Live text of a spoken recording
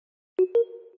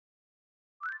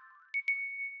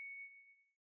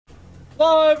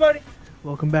Hello, everybody.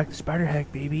 Welcome back to Spider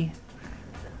Hack, baby.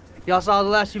 Y'all saw how the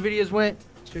last few videos went.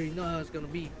 Sure, you know how it's gonna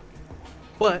be.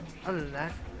 But other than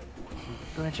that,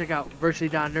 go ahead and check out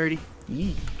Virtually.Nerdy.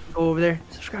 Go over there,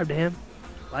 subscribe to him,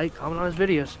 like, comment on his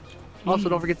videos. Also,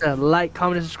 don't forget to like,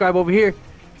 comment, and subscribe over here.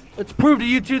 Let's prove to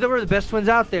YouTube that we're the best twins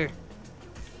out there.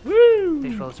 Woo!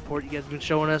 Thanks for all the support you guys have been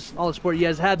showing us, all the support you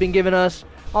guys have been giving us,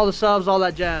 all the subs, all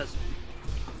that jazz.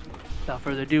 Without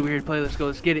further ado, we're here to play. Let's go.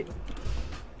 Let's get it.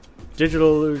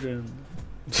 Digital illusion.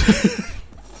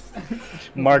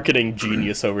 Marketing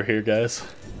genius over here, guys.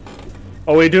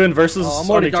 Oh, we doing versus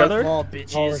on each other?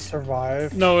 Bitches.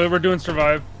 Survive. No, we're doing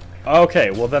survive. Okay,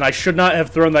 well then I should not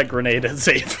have thrown that grenade at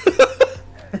Zafe.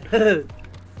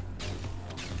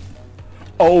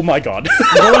 Oh my god.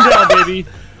 Going down, baby.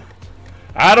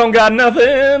 I don't got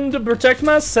nothing to protect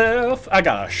myself. I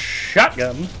got a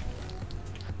shotgun.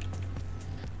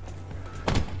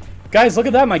 Guys, look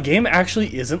at that. My game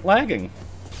actually isn't lagging.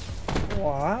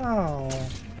 Wow.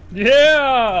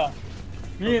 Yeah!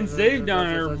 Me and Zave down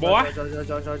here, boy.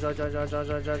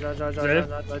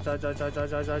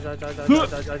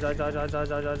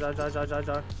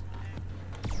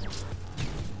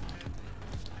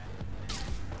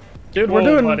 Dude,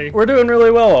 we're doing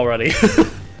really well already.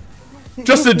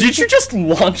 Justin, did you just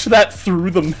launch that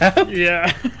through the map?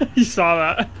 Yeah, you saw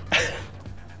that.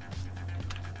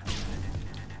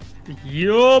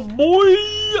 Yeah, boy!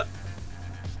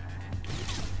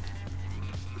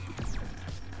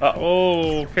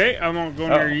 Okay, I won't go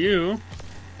near you.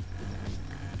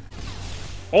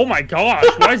 Oh my gosh,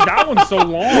 why is that one so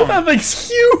long? That thing's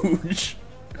huge!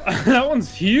 That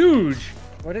one's huge!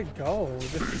 Where'd it go?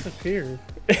 It just disappeared.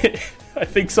 I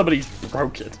think somebody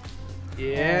broke it.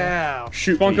 Yeah.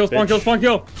 Shoot Spawn me, kill, spawn bitch. kill, spawn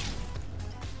kill!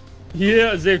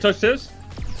 Yeah, Zave touched his.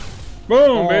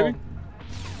 Boom, baby!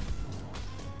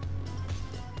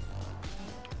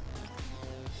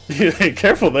 Hey,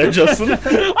 careful there, Justin.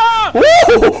 Ah!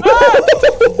 Whoa!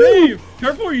 Zave,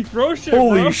 careful where you throw shit,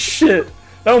 Holy bro. shit.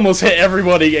 That almost hit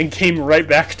everybody and came right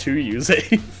back to you,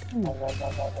 Zave.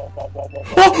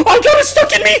 Oh, I got it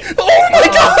stuck in me! Oh my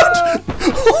god!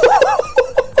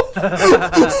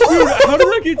 Dude, how did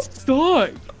that get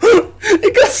stuck?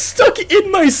 It got stuck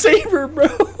in my saber, bro.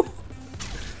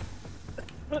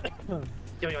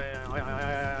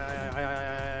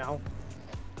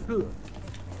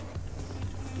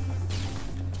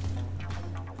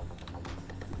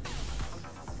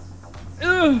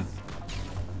 Ugh.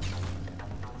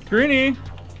 Greenie!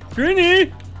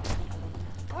 Greenie!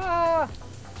 Ah!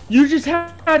 You just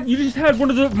had one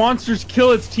of the monsters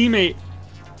kill its teammate.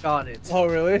 Got it. Oh,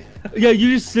 really? Yeah,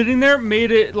 you just sitting there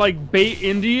made it like bait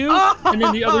into you, and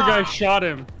then the other guy shot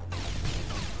him.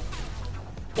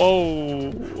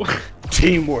 Whoa.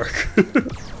 Teamwork.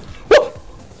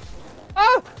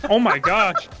 Oh my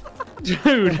gosh.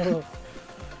 Dude.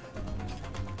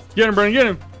 Get him, Brennan, get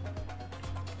him.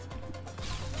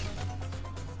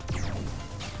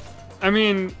 I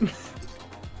mean...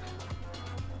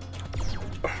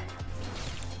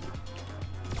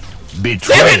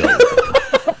 Betrayal.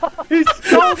 He's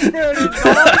so scared.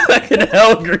 Fucking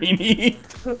hell, Greenie.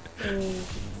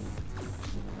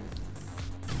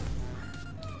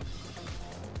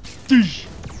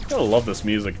 Gotta love this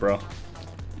music, bro.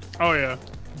 Oh yeah.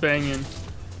 Banging.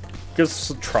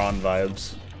 Gives Tron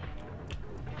vibes.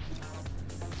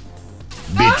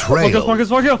 Betrayal.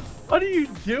 Spawn kill. What are you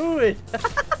doing?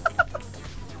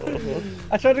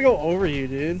 I tried to go over you,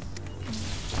 dude.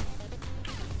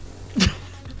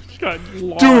 Just got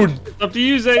launched. Dude. It's up to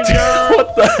you, Xavier.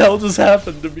 What the hell just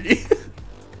happened to me?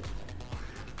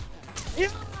 Yeah.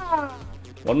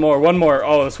 One more.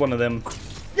 Oh, it's one of them.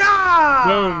 Yeah.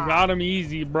 Boom, got him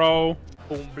easy, bro.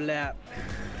 Boom blap.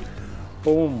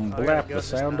 Boom, Oh, I gotta blap go the this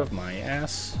sound time. of my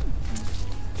ass.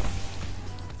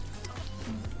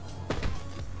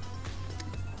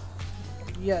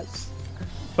 Yes.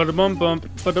 Bada bum bump,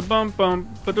 bada bum bump,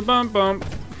 bada bum bump.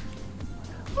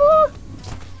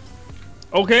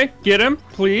 Okay, get him,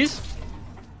 please.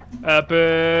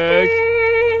 Epic.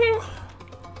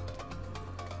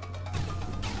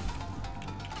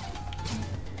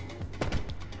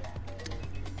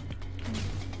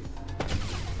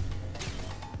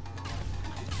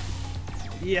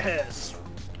 Yes.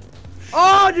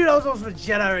 Oh, dude, I was almost a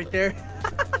Jedi right there.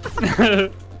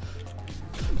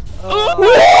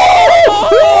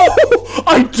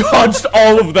 I dodged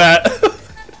all of that.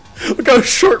 Look how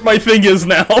short my thing is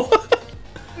now.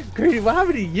 Greedy, what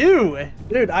happened to you?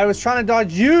 Dude, I was trying to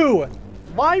dodge you.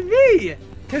 Why me?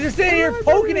 Because you're sitting here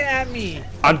poking it at me.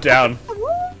 I'm down.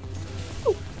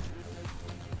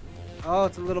 Oh,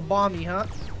 it's a little bomby, huh?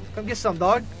 Come get some,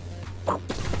 dog.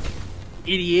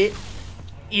 Idiot.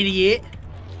 idiot.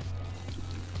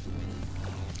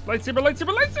 Lightsaber,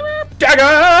 lightsaber, lightsaber!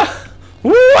 Dagger!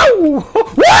 Woo!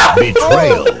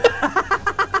 Betrayal.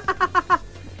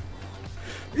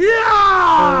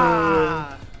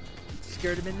 Yeah!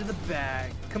 Scared him into the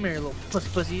bag. Come here, little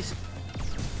pussies.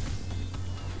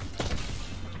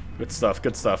 Good stuff,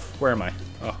 good stuff. Where am I?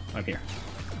 Oh, I'm here.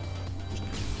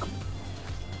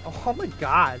 Oh my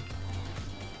god.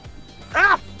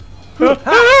 Ah!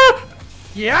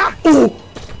 Yeah! Oh!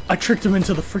 I tricked him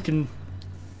into the freaking...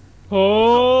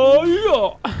 Oh,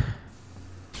 yeah!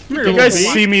 You guys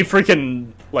see me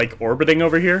freaking, like, orbiting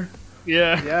over here?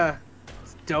 Yeah. Yeah.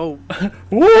 It's dope.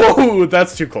 Whoa!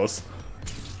 That's too close.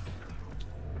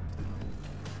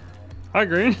 Hi,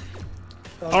 Green.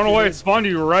 I don't know why it spawned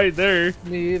you right there.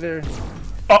 Me either.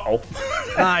 Uh-oh.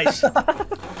 Nice.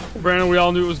 Brandon, we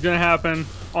all knew it was gonna happen.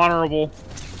 Honorable.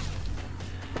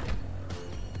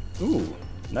 Ooh,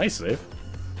 nice save.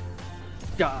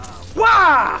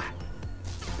 Wah!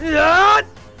 Yeah!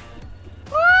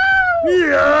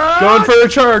 Yeah! Going for a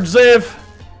charge, Zave.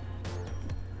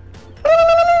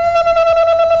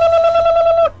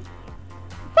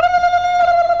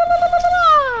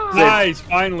 Nice,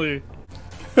 finally.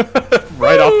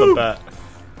 Right off the bat.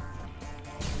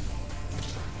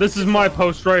 This is my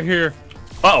post right here.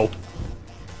 Uh-oh.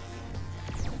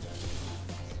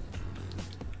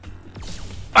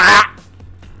 Ah!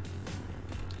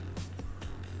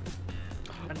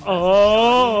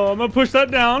 Oh, I'm gonna push that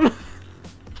down.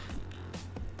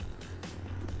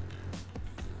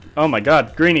 Oh my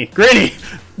god, Greenie! Greenie!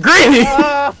 Greenie!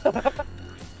 I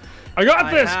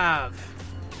got this! have.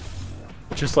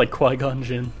 Just like Qui-Gon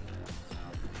Jinn.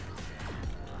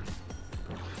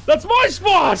 That's my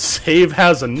spot! Save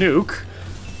has a nuke.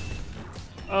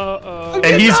 Uh-oh.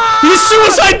 And he's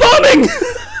suicide bombing!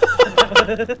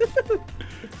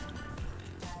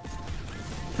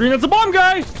 Green, that's a bomb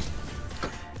guy!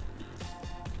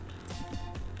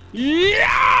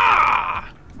 Yeah!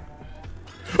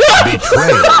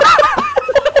 Betrayal.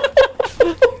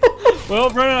 Well,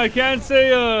 Brennan, I can't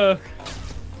say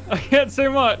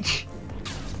much.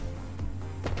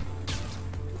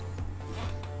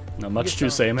 Not much to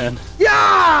say, man.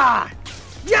 Yeah!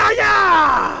 Yeah,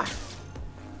 yeah!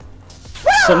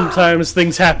 Sometimes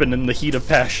things happen in the heat of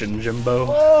passion, Jimbo.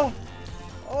 Oh!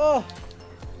 Oh!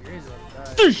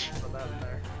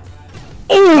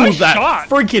 Oh, Nice that shot.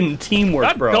 freaking teamwork,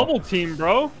 That bro. double team,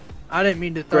 bro. I didn't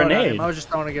mean to throw it at Grenade. him. I was just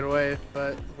throwing to get away,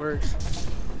 but it works.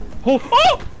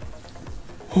 Oh!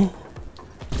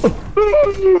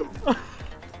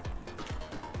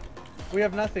 We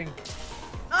have nothing.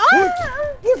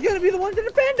 Who's gonna be the one to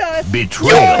defend us?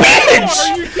 Betrayal.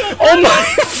 Bitch! Oh my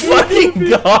fucking Who's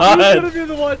gonna god! be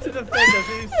the one to defend us?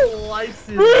 He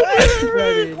slices.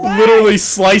 Ready. Literally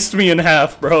sliced me in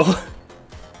half, bro.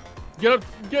 Get up,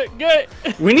 get!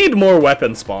 We need more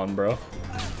weapon spawn, bro.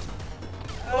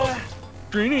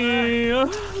 Greenie!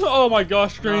 Oh my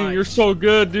gosh, Greenie, Nice. you're so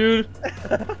good, dude.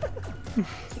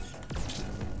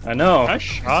 I know. Nice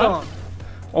shot.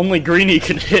 Only Greenie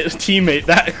can hit a teammate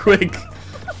that quick.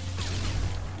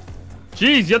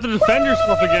 Jeez, you have to defend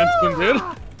yourself against him, dude.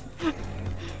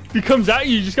 If he comes at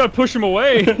you, you just gotta push him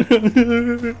away.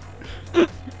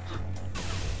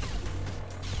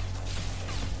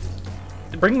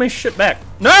 Bring my shit back.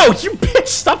 No, you bitch!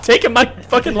 Stop taking my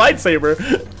fucking lightsaber.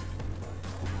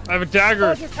 I have a dagger.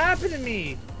 What just happened to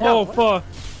me? Oh, fuck.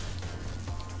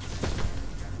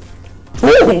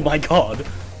 Oh my god.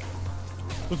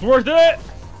 It's worth it!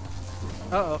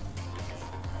 Uh-oh.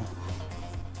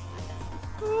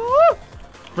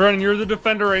 Brennan, you're the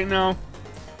defender right now.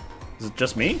 Is it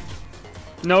just me?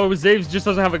 No, it was Zaves just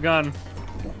doesn't have a gun.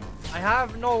 I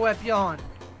have no weapon.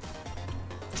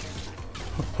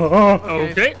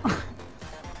 Okay.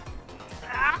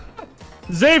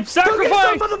 Zave,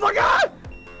 sacrifice! Motherfucker!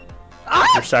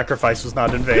 Your sacrifice was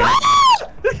not in vain.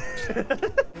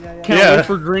 Can't Yeah. wait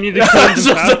for Greenie to I kill was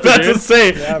him just faster, about to dude.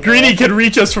 say, Yeah, bro. Greenie can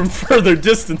reach us from further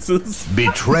distances.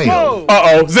 Betrayal.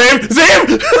 Uh-oh, Zave!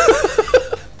 Zave!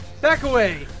 Back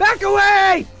away! Back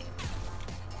away!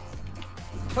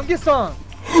 Come get some.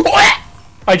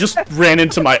 I just ran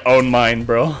into my own mind,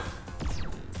 bro.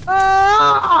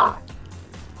 Ah!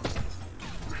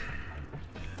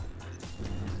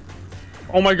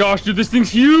 Oh my gosh, dude, this thing's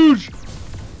huge!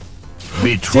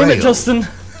 Betrayal. Damn it, Justin.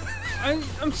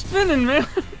 I'm spinning, man.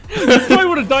 I probably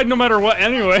would have died no matter what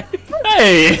anyway.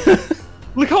 Hey!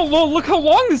 Look how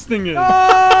long this thing is. No!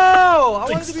 I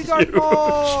wanted to be Thing's Darth huge.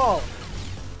 Maul.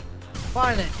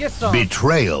 Fine then, get some.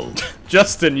 Betrayal.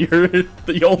 Justin, you're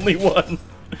the only one.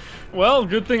 Well,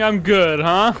 good thing I'm good,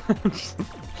 huh?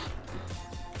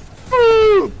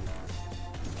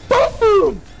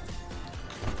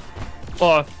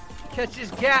 Catch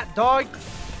this gat, dog.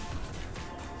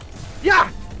 Yeah.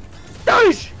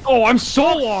 Nice. Oh, I'm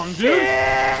so long, dude.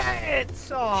 Shit.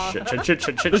 Oh. Shit.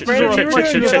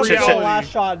 Last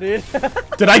shot, dude.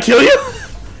 Did I kill you?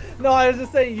 No, I was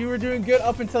just saying you were doing good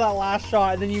up until that last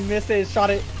shot, and then you missed it and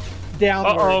shot it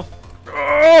downward.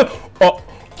 Oh!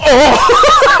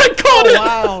 I caught it!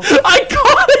 Wow. I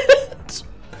caught it!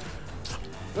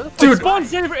 Dude,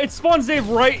 It spawns Dave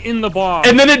right in the bomb.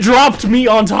 and then it dropped me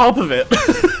on top of it.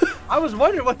 I was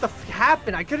wondering what the f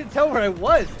happened. I couldn't tell where I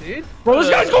was, dude. Bro, this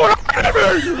guy's going on.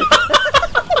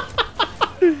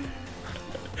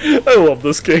 I love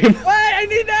this game. Wait, I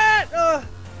need that!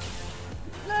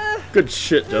 Good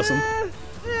shit, Justin.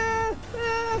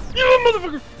 You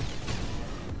motherfucker.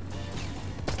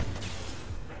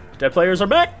 Dead players are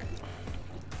back.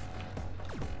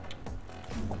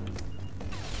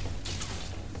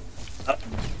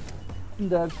 I'm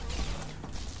dead.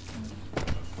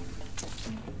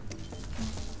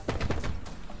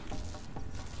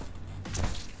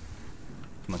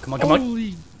 Come on.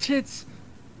 Holy tits.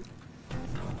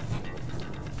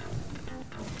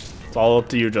 It's all up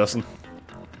to you, Justin.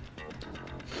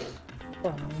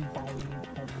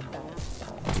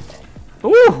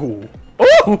 Ooh!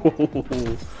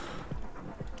 Ooh!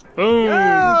 Boom.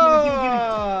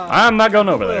 I'm not going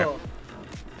over there. Yo.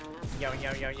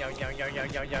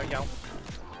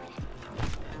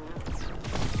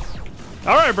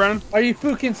 All right, Brennan. Are you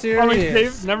fucking serious? Oh, wait,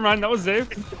 Dave. Never mind. That was Dave.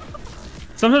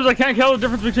 Sometimes I can't tell the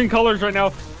difference between colors right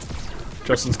now.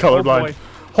 Justin's colorblind.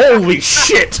 Oh, Holy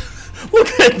shit! Look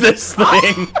at this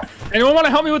thing! Anyone want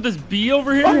to help me with this bee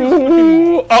over here?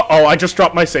 Uh-oh, I just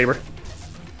dropped my saber.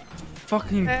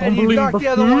 Fucking And you bumbling knocked the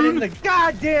other one in buffoon. the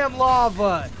goddamn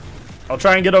lava. I'll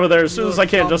try and get over there as soon as I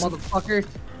can, Justin. Motherfucker.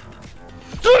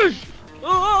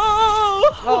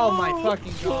 Oh, Oh my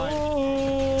fucking god.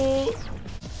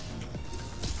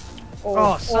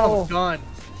 Oh, son of a gun.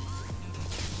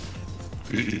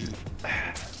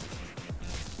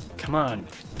 Come on,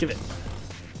 give it.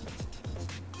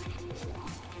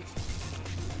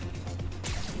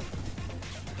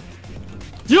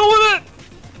 Deal with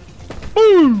it!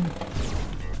 Boom!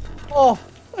 Oh,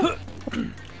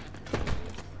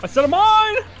 I set a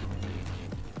mine!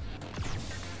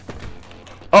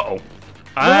 Uh-oh.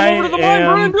 Run over to the mine,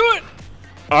 Brennan, do it!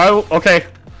 Oh, okay.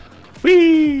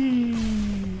 Whee!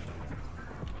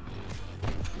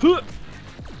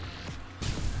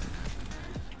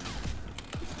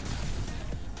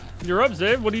 You're up,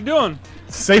 Dave. What are you doing?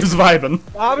 Saves vibing.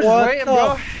 I was What waiting, the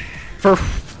bro. For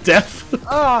death.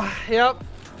 Oh, yep.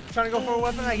 Trying to go for a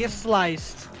weapon, I get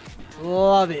sliced.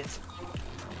 Love it.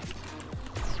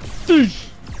 Oh,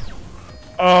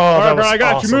 All right, that bro, was I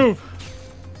got awesome. you. Move.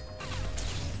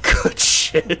 Good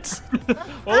shit.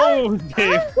 Oh,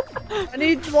 Dave. I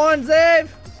need one,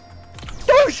 Dave.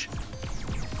 Douche!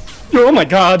 Oh my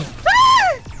god.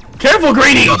 Careful,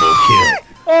 Greeny! Double kill.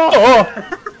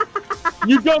 Oh!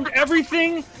 You dumped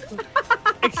everything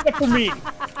except for me.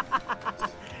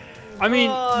 I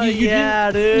mean, Oh, you yeah,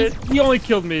 dude. You only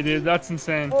killed me, dude. That's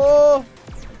insane. Oh.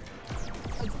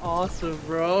 That's awesome,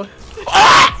 bro.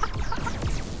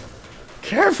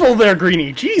 Careful there,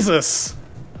 Greeny. Jesus.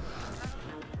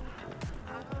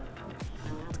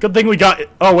 Good thing we got...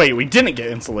 Oh, wait. We didn't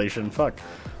get insulation. Fuck.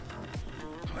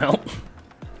 Well.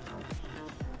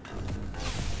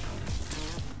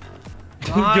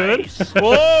 Nice. Good.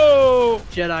 Whoa!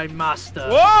 Jedi Master.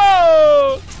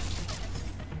 Whoa!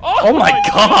 Oh my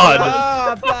god.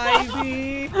 Ah,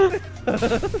 baby.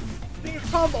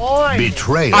 Come on.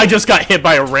 Betrayal. I just got hit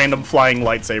by a random flying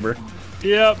lightsaber.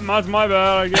 Yep, that's my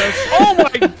bad, I guess. Oh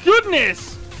my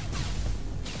goodness!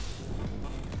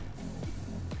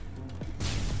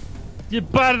 You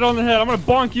batted on the head. I'm gonna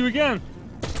bonk you again.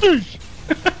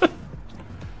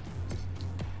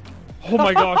 Oh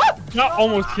my gosh, that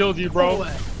almost killed you, bro.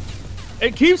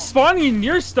 It keeps spawning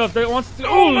near stuff that wants to.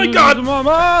 Oh my god!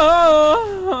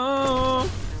 Mama.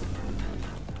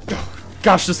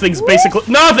 Gosh, this thing's basically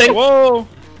nothing. Whoa!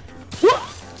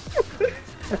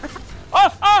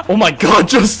 Oh my god,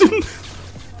 Justin!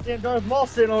 Damn, Darth Maul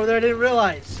sitting over there. I didn't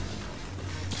realize.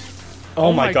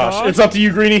 Oh my my gosh, God. it's up to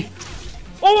you, Greeny.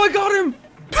 Oh, I got him!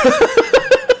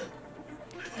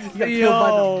 You got killed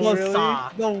by the really?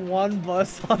 buzzsaw. The one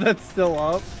buzzsaw that's still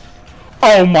up.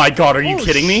 Oh my god, are you Oh,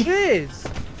 kidding me? shiz.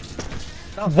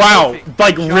 That was Wow, perfect.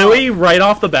 like Good really, job. right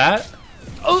off the bat?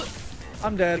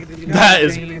 I'm dead. That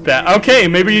is bad. Okay,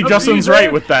 maybe Justin's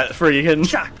right with that freaking.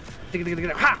 Cha.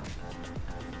 Ha.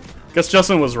 Guess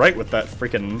Justin was right with that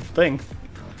freaking thing.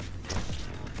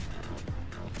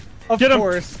 Of Get him.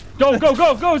 course. Go, go,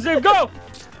 go, go, Zib, go!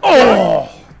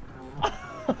 Oh!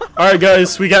 Alright,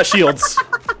 guys, we got shields.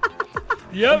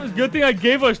 Yep, it's a good thing I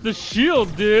gave us the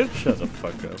shield, dude. Shut the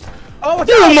fuck up. Oh,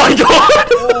 my god!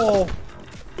 Oh.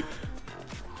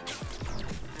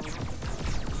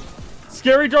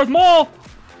 Scary Darth Maul!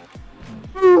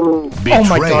 Oh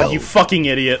my god, you fucking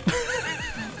idiot.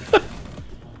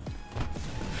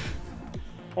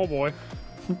 Oh boy.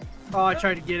 Oh, I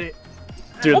tried to get it.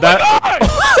 Dude,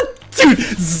 Dude,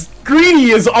 Greeny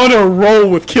is on a roll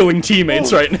with killing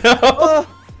teammates right now.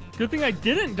 Good thing I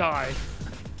didn't die.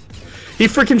 He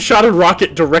freaking shot a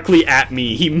rocket directly at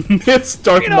me. He missed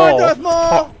Darth Maul. Darth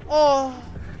Maul! Oh.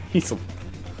 He's a...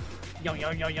 Yo.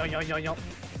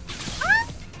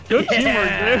 Good teamwork,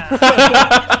 dude.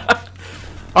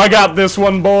 I got this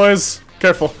one, boys.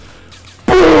 Careful.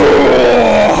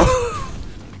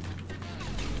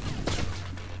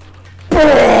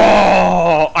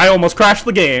 I almost crashed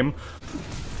the game.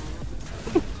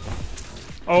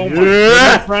 Oh my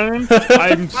goodness, Brennan. I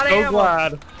am so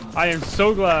glad. I am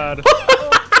so glad.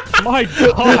 My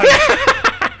god.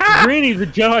 Greeny, the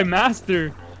Jedi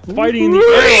Master, fighting in the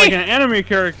air like an anime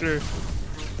character.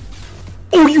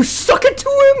 Oh, you suck it to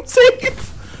him,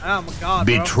 Save! Oh my god,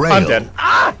 Betrayal. I'm dead.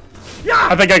 Yeah!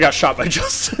 I think I got shot by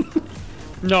Justin.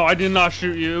 No, I did not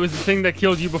shoot you. It was the thing that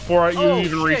killed you before you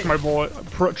even reached my bullet.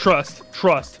 Trust.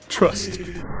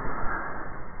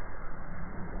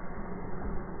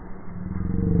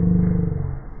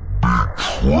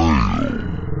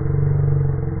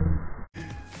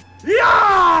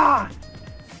 Yeah!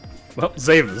 Well,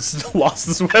 Zavis lost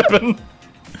his weapon.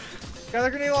 Got a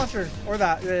grenade launcher. Or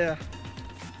that. Yeah.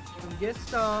 Get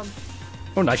some.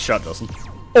 Oh, nice shot, Justin.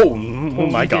 Oh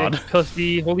my god.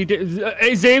 Custody, holy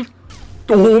hey, Zave!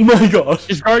 Oh my gosh.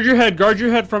 Just guard your head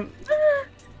from...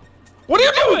 What are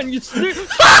you doing? You stupid!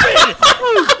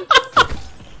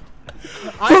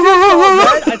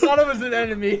 I thought it was an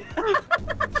enemy.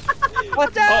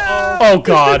 Watch out! Oh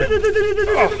god.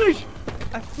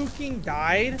 I fucking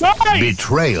died. Nice!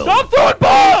 Betrayal. Stop throwing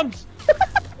bombs!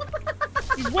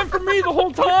 He went for me the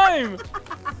whole time!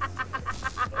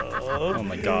 Oh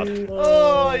my god.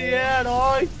 Oh yeah,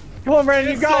 dog. Come on,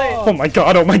 Brandon, you got it. Oh my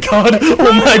god, oh my god,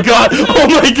 oh my god, oh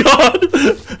my god!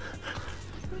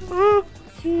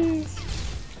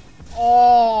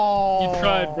 Oh. You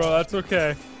tried, bro. That's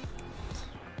okay.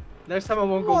 Next time I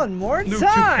won't go One more too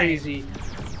time. crazy.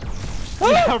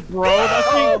 Yeah, bro.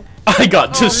 That's me. I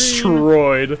got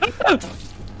destroyed.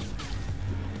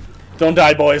 Don't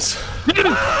die, boys.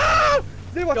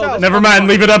 Zay, watch out. Never mind,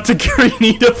 leave it up to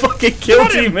Greeny to fucking kill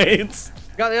teammates.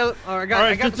 Got the other. I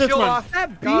got just the this shield one. off.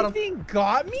 That Got bee him. thing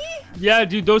got me? Yeah,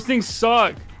 dude. Those things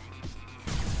suck.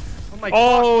 Oh my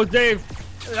Oh, Dave.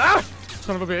 Ah!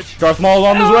 Son of a bitch. Darth Maul's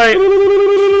on his way.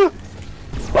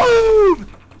 Boom!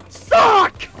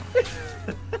 Suck!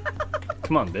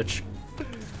 Come on, bitch.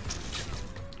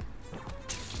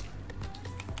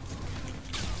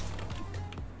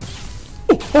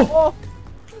 Oh.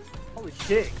 Holy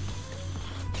shit.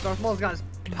 Darth Maul's got his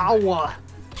power.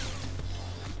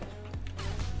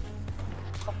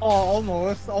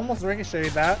 Oh, almost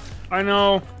ricocheted that. I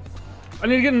know. I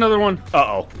need to get another one.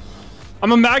 Uh-oh.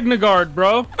 I'm a Magna Guard,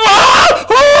 bro.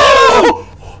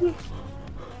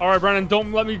 Alright, Brennan,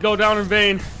 don't let me go down in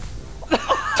vain.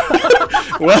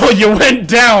 Well, you went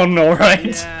down,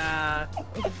 alright. Yeah.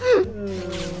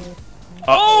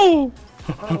 Oh!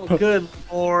 Oh, good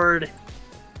lord.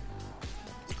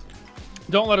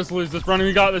 Don't let us lose this, Brennan.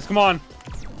 We got this. Come on.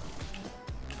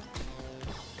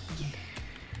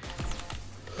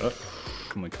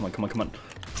 Come on.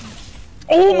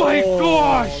 Oh my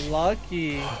gosh!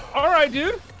 Lucky. Alright,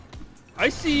 dude. I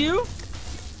see you.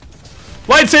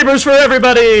 Lightsabers for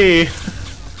everybody!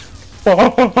 Run,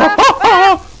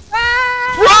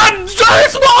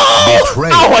 Darth Maul!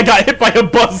 Betrayal. Oh, I got hit by a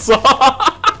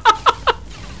buzzsaw!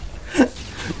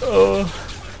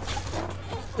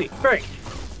 Holy frick.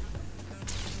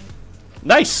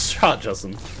 Nice shot,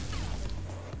 Justin.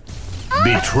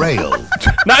 Betrayal.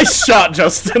 Nice shot,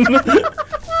 Justin.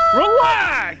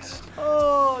 Relax!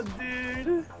 Oh,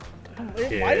 dude.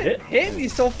 Why did it hit me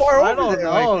so far over I don't there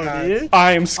know, like that? dude.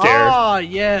 I am scared. Oh,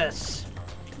 yes.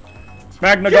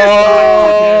 Magna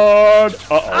Guard!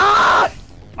 Uh-oh. Ah!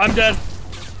 I'm dead.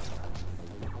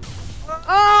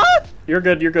 Ah! You're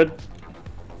good.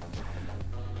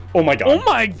 Oh my god. Oh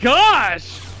my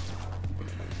gosh!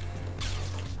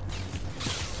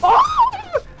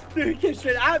 Oh! Dude, he came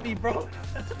straight at me, bro.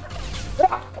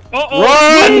 Uh-oh.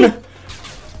 Run!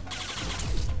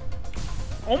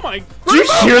 Oh my... Did you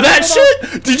hear that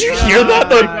shit? Did you hear that?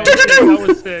 That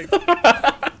was sick.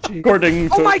 According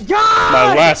to Oh my god!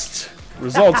 my last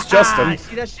results, Justin.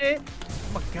 See that shit?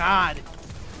 Oh my god.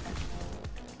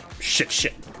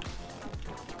 Shit.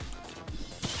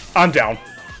 I'm down.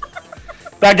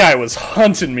 That guy was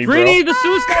hunting me, Greeny, bro. the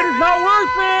suicide is not worth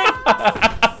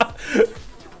it!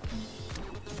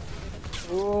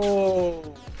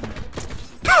 Oh.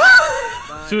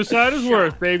 Suicide is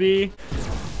worth, baby.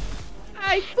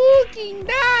 I fucking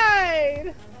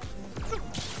died.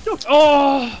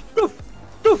 Oh!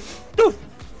 Doof.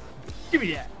 Give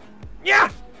me that. Yeah.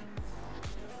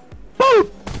 Boom.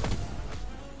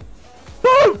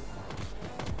 Boom.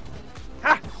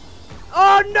 Ha.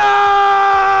 Oh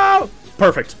no!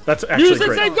 Perfect. That's actually Use it,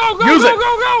 great. say go, go, Use go, it.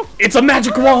 go, go! It's a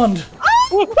magic wand.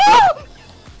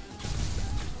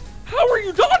 How are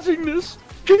you dodging this?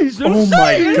 He's insane! Oh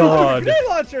my god. Grenade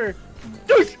launcher.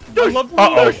 Douche.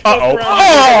 Uh-oh. Oh!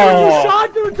 Oh!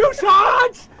 Shot, dude. 2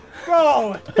 shots.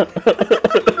 Bro.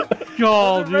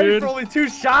 God, Ready dude. for only 2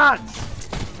 shots.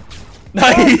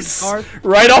 Nice.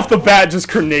 Right off the bat, just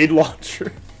grenade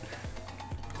launcher.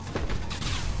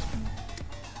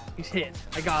 He's hit.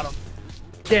 I got him.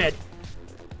 Dead.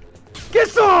 Get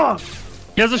some!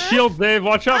 He has a shield, Dave.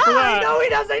 Watch out for that. I know he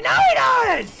does. I know he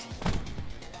does.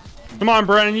 Come on,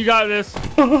 Brandon. You got this.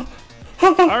 All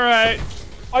right.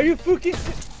 Are you fucking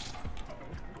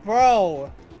bro?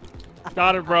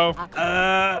 Got it, bro.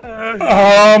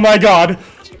 Oh my god.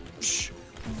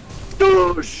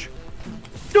 Douche.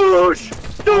 Oh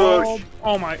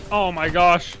my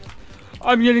gosh.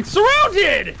 I'm getting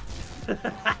surrounded.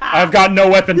 I've got no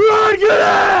weapon. Run,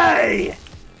 get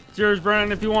It's yours,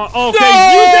 Brandon, if you want. Okay, No!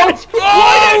 use that.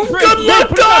 Oh, good luck,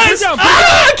 guys!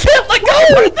 I can't let go!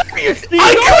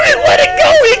 I couldn't let it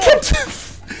go! It kept...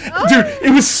 Dude,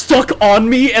 it was stuck on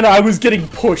me and I was getting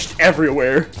pushed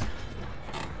everywhere.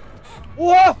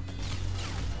 Whoa!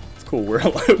 It's cool, we're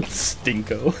allowed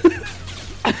Stinko.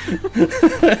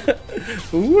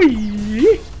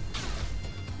 Ooh.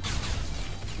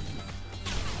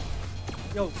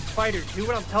 Yo, Spider, do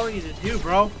what I'm telling you to do,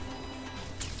 bro.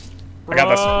 I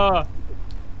got this.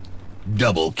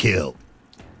 Double kill.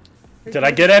 Did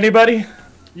I get anybody?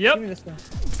 Yep. Give me this thing.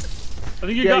 I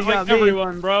think you Yeah, got you like got me.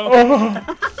 everyone, bro. I'm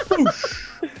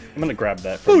gonna grab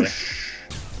that from you.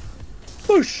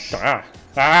 Push. Ah.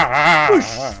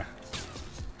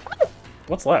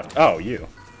 What's left? Oh, you.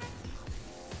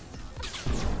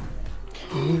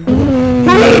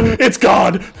 It's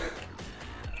God!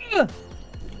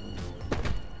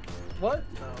 What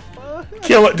the fuck?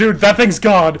 Kill it, dude. That thing's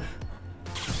God.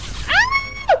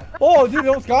 Oh, dude, it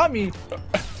almost got me.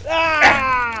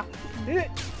 Ah!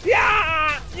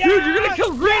 Yeah! Dude, you're gonna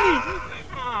kill Greeny.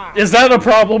 Is that a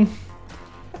problem?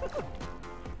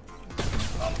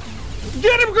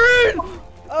 Get him, Green.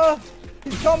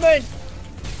 He's coming!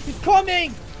 He's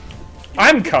coming!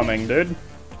 I'm coming, dude.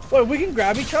 Wait, we can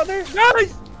grab each other?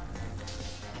 Nice.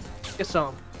 Get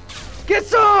some. Get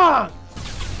some!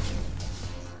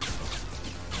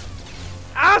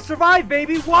 I survived,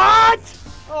 baby. What?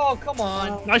 Oh, come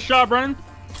on. Nice shot, Brennan.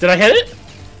 Did I hit it?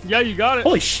 Yeah, you got it.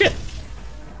 Holy shit.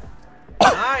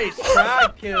 Nice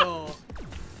crab kill.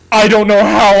 I don't know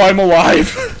how I'm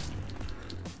alive.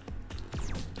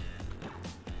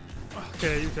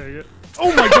 Okay, you take it.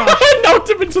 Oh my gosh. I knocked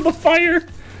him into the fire.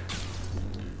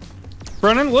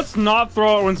 Brennan, let's not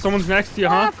throw it when someone's next to you,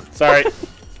 huh? Sorry.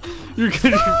 You're good,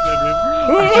 dude.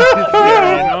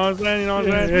 Yeah, you know what I'm saying? You know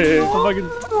what I'm saying? I'm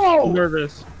fucking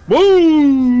nervous.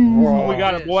 Woo! We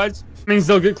got it, boys. Means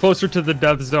they'll get closer to the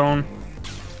death zone.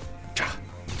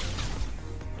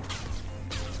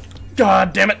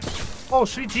 God damn it. Oh,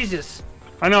 sweet Jesus.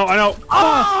 I know.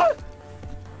 Ah!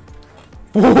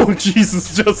 Oh,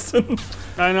 Jesus, Justin.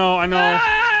 I know.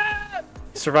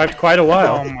 Survived quite a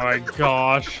while. Oh my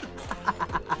gosh.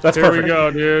 That's There perfect. we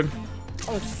go, dude.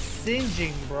 I was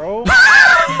singeing, bro.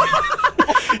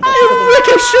 It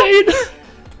ricocheted.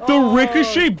 The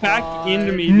ricochet back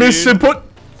into me, dude. Miss input.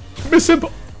 Miss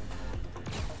input.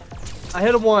 I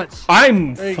hit him once.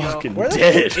 I'm There you go. fucking Where the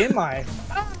dead. fuck am I?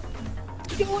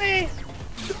 Get away.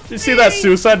 Did you see that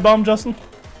suicide bomb, Justin?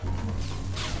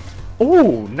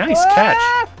 Oh, nice catch.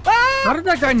 How did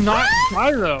that guy not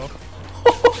die, though?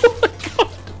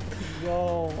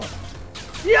 Yo.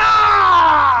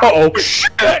 Yeah! Uh-oh.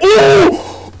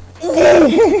 Oh!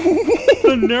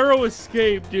 The narrow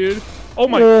escape, dude. Oh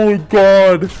my. Oh,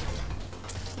 God.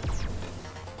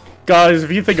 Guys,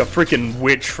 if you think a freaking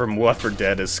witch from Left 4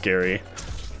 Dead is scary.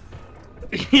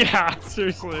 Yeah,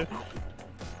 seriously.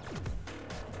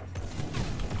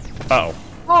 Uh-oh.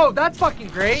 Oh, that's fucking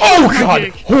great. Oh,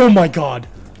 God. Oh, my God.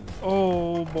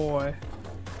 Oh boy.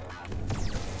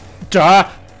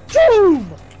 Da. Boom!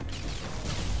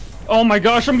 Oh my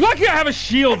gosh, I'm lucky I have a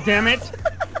shield, damn it.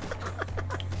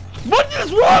 What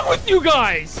is wrong with you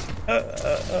guys?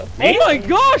 Oh my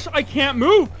gosh, I can't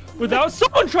move. without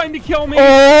someone trying to kill me.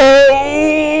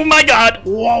 Oh my god!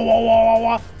 Whoa, whoa, whoa,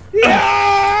 whoa, whoa. Yeah!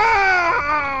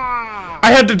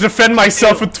 I had to defend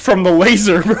myself from the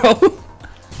laser, bro.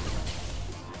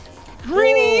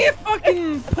 Greenie, you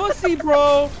fucking pussy,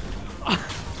 bro.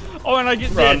 Oh, and I get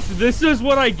this. This is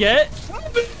what I get?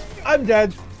 I'm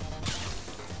dead.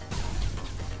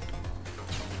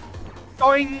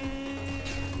 Doing.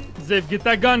 Ziv, get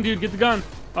that gun, dude. Get the gun.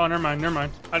 Oh, never mind. Never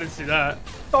mind. I didn't see that.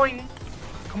 Doing.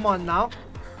 Come on now.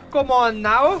 Come on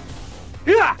now.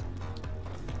 Yeah.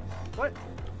 What?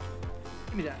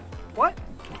 Give me that. What?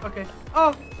 Okay.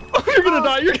 Oh. Oh, you're gonna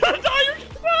die. You're gonna die. You're gonna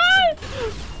die.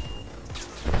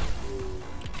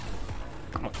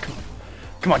 Come on, come on.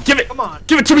 Come on, give it. Come on.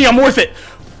 Give it to me. I'm worth it.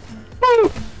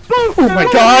 Oh my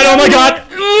god. Oh my god.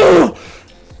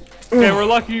 Okay, we're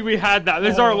lucky we had that.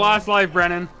 This is our last life,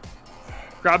 Brennan.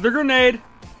 Grab the grenade,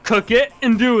 cook it,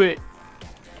 and do it.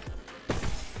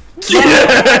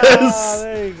 Yes! Ah,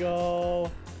 there you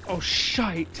go. Oh,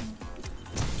 shite.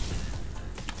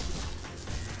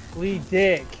 Holy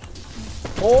dick.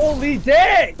 Holy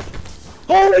dick!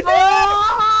 Holy dick!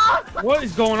 Ah! What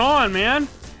is going on, man?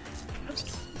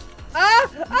 Ah!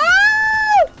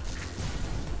 Ah!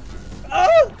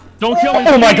 Oh! Don't kill me.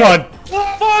 Oh my god.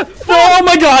 Oh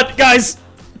my god, guys.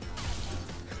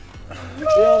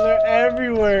 Yo, they're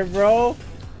everywhere, bro.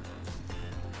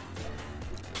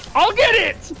 I'll get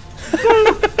it.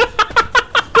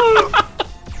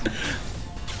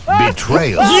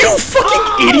 Betrayal. You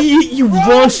fucking idiot. You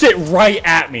launched it right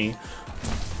at me.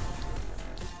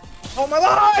 Oh, my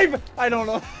life! I don't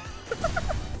know.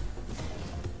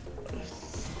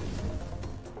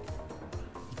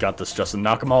 Got this, Justin.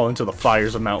 Knock them all into the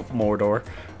fires of Mount Mordor.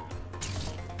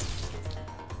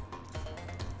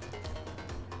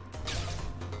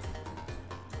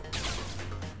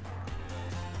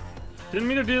 Didn't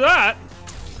mean to do that.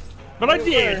 But I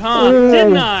did, huh?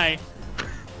 Didn't I?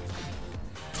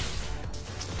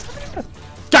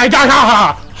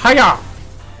 Hiya!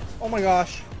 Oh my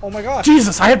gosh. Oh my gosh.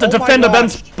 Jesus, I have to Oh my defend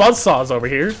Ben's gosh. buzzsaws over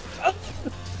here.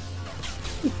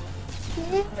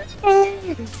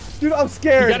 Dude, I'm You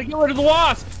scared. gotta get rid of the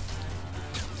wasp.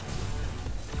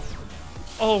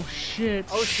 Oh shit.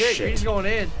 Oh shit, he's going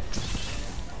in.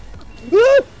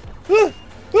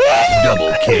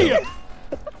 Double kill.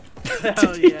 Hell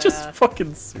Did he yeah. just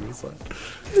fucking suicide?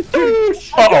 Uh-oh.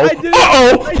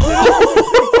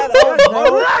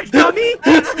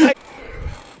 Uh-oh!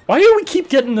 Why do we keep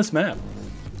getting this map?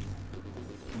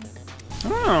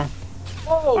 Oh.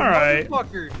 Oh, Alright.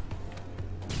 motherfucker.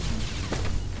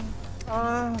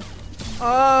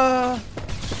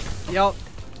 Yup.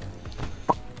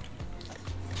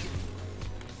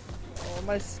 Oh,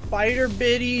 my spider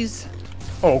biddies.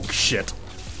 Oh, shit.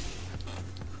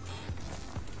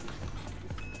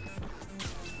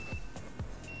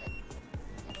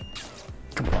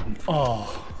 Come on.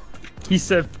 Oh. He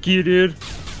said, "Fuck you, dude."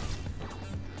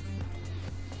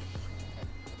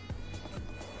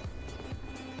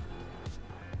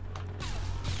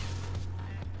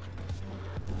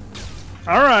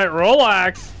 All right,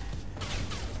 relax.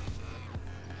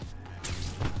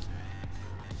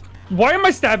 Why am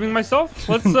I stabbing myself?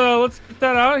 Let's get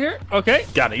that out here. Okay.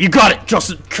 Got it. You got it,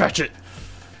 Justin. Catch it.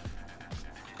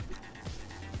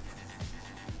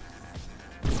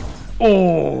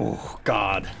 Oh,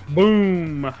 God.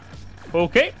 Boom.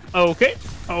 Okay. Okay.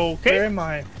 Where Okay. am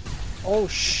I? Oh,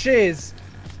 shiz.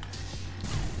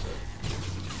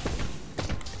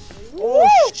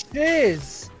 Oh,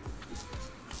 shiz.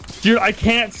 Dude, I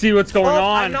can't see what's going Oh,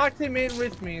 I on. knocked him in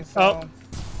with me, so. Oh.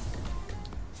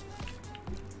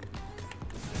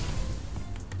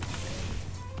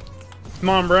 Come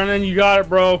on, Brennan, you got it,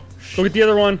 bro. Go get the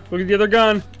other one. Go get the other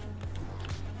gun.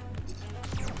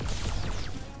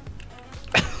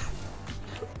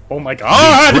 Oh, my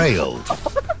God. Betrayal.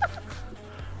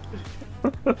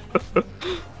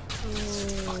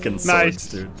 Fucking sucks, Nice.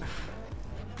 dude.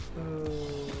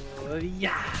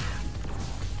 Yeah.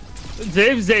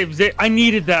 Zave. I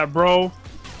needed that, bro.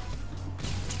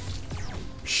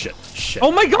 Shit. Shit.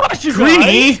 Oh my gosh, you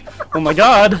Greeny! guys! Oh, my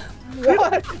God.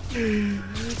 What?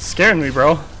 Scaring me,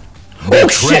 bro. Oh,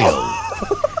 shit! Betrayal.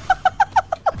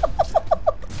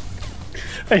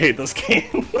 I hate this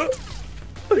game.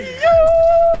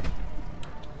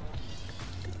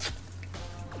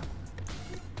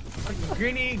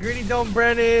 Greeny dome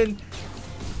Brennan.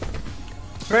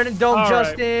 Brennan dome All right.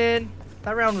 Justin.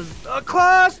 That round was a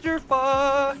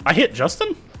clusterfuck. I hit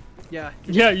Justin? Yeah.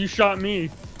 Yeah, you shot me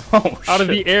Oh, out of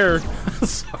the air.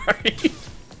 Sorry.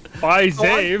 By Oh,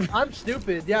 Zave. I'm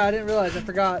stupid. Yeah, I didn't realize. I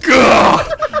forgot.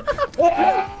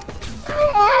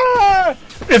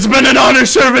 It's been an honor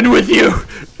serving with you.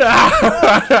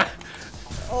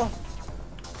 Oh.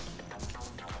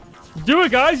 Do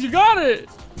it, guys. You got it.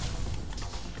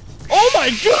 Oh my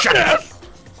goodness.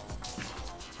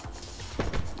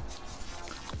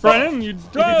 Brennan, you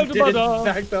died.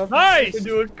 Backed up Nice.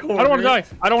 into a I corner. don't want to die.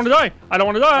 I don't want to die. I don't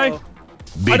want to die.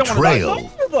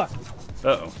 Betrayal.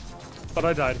 Uh-oh. But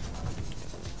I died.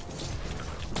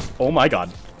 Oh my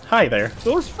god. Hi there.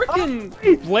 Those freaking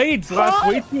blades last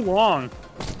way too long.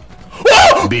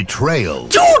 Whoa! Betrayal.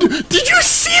 Dude, did you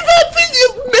see that thing?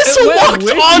 Missile went locked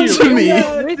with onto you. me.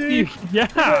 Yeah, With dude. you. Yeah.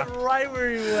 Went right where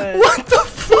he went. What the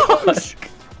fuck?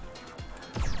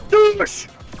 Douche!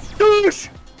 Douche!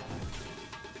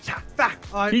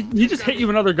 He just hit you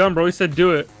with another gun, bro. He said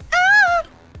do it.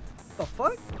 The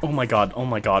fuck? Oh my god, oh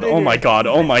my god, oh my god,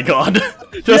 oh my god.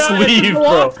 Just Yeah, leave, it's a bro.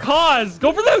 lost cause.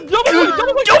 Go for the double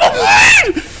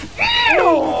blade.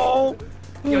 Oh!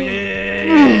 Oh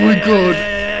my god.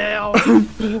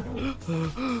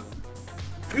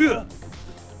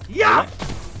 Yeah!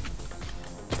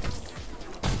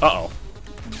 Uh-oh.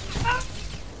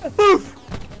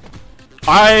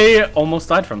 I almost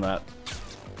died from that.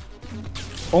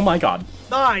 Oh my god.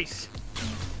 Nice!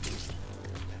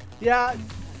 Yeah,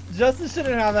 Justin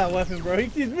shouldn't have that weapon, bro.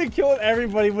 He's been killing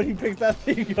everybody when he picks that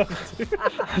thing up, dude.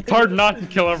 It's hard not to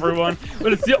kill everyone,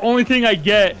 but it's the only thing I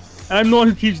get. And I'm the one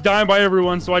who keeps dying by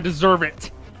everyone, so I deserve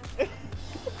it.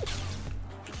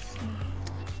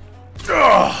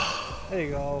 There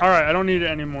you go. Alright, I don't need it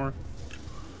anymore.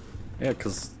 Yeah,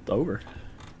 cause it's over.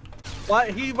 What?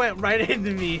 He went right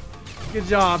into me. Good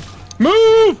job.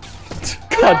 Move!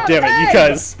 God damn it, you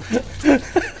guys.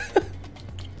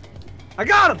 I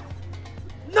got him!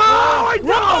 No, I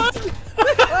don't!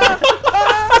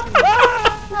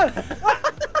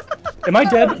 Am I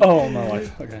dead? Oh, my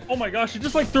life. Okay. Oh my gosh, you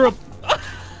just like threw a...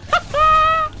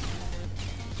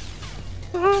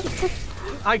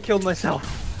 I killed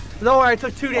myself. No, I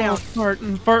took 2 down. Fart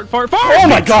and fart, fart, fart! Oh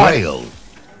my god! Betrayal.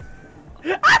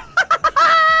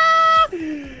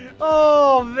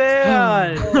 Oh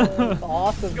man!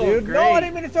 Awesome, Going dude. No, I great.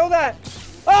 didn't mean to throw that.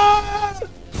 Ah!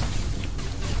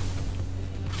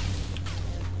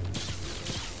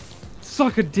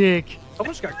 Suck a dick.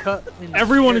 Almost got cut. in the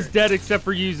Everyone shirt. is dead except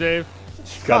for you, Zave.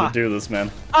 You gotta do this,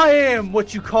 man. I am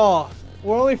what you call.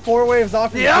 We're only 4 waves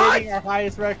off from Yeah. hitting our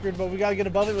highest record, but we gotta get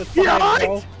above it with 5, Yeah.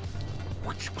 bro.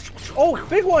 Oh,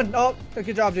 big one! Oh,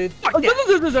 good job, dude.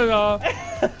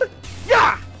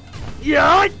 Yeah!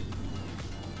 Yeah!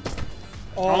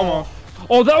 Oh, Almost.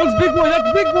 Oh, that was big boy.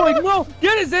 That's big boy. No,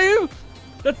 get it, Zave.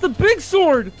 That's the big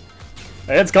sword.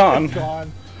 It's gone.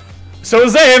 gone. So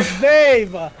is Dave.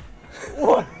 Dave!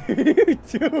 What are you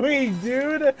doing,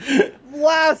 dude?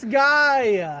 Last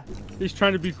guy! He's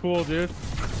trying to be cool, dude.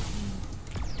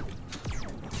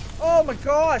 Oh my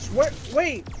gosh!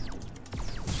 Wait!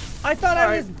 I thought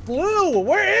I was blue!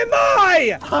 Where am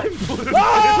I? I'm blue.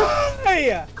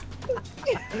 Why?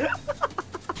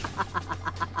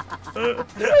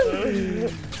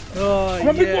 Oh, Come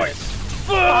on, big boy. yes.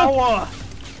 Power!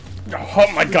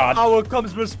 Oh my god. Power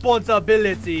comes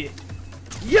responsibility.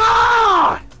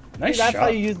 Yeah! Nice That's shot. how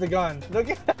you use the gun. Look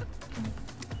at that.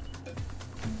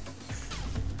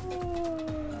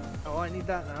 Oh, I need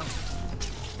that now.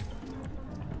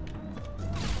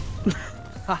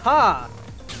 Haha!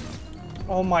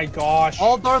 Oh my gosh.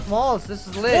 All Darth Mauls, this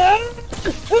is lit.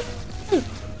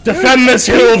 Defend this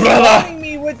hill, brother! Killing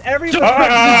me with every With our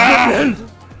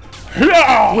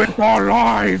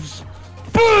lives!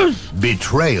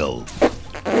 Betrayal.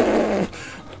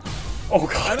 Oh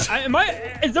god.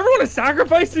 Is everyone a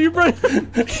sacrifice to you,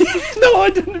 Brennan? No, I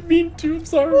didn't mean to. I'm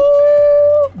sorry.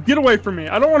 Get away from me.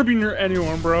 I don't want to be near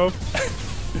anyone, bro.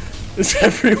 Is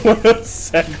everyone a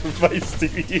sacrifice to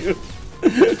you?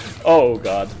 Oh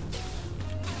god.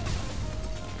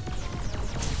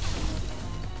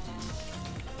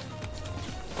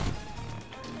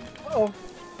 Oh.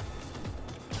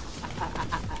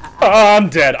 Oh, I'm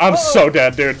dead. I'm so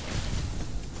dead, dude.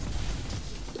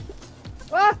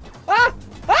 Ah! Ah!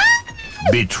 Ah!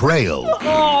 Betrayal.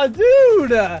 Oh,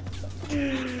 dude!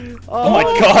 Oh my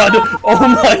god. Oh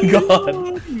my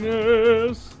god.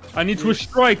 Yes. I need to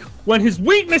strike when his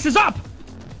weakness is up.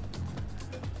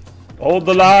 Hold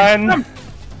the line.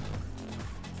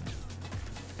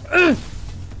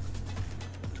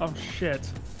 Oh shit.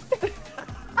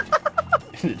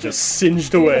 It just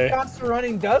singed away. Faster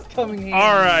running does come in handy.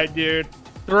 Alright, dude.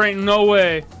 There ain't no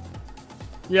way.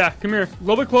 Yeah, come here. A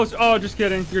little bit closer. Oh, just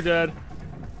kidding. You're dead.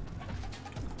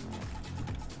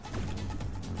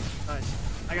 Nice.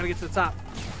 I gotta get to the top.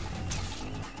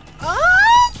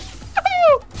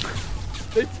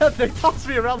 They tossed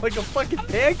me around like a fucking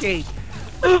pancake.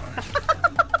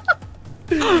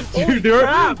 Dude, they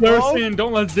were saying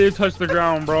don't let Dave touch the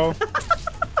ground, bro.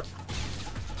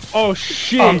 Oh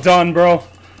shit! I'm done, bro.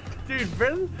 Dude,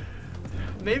 Brennan,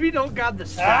 maybe don't got the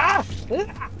staff.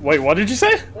 Wait, what did you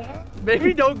say?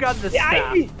 Maybe don't got the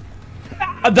staff.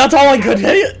 That's all I could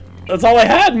hit. That's all I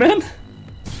had, man.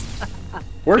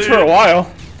 Works for a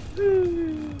while.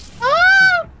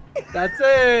 That's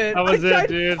it. That was it,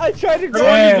 dude. I tried to go.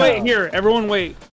 Everyone wait here. Everyone wait.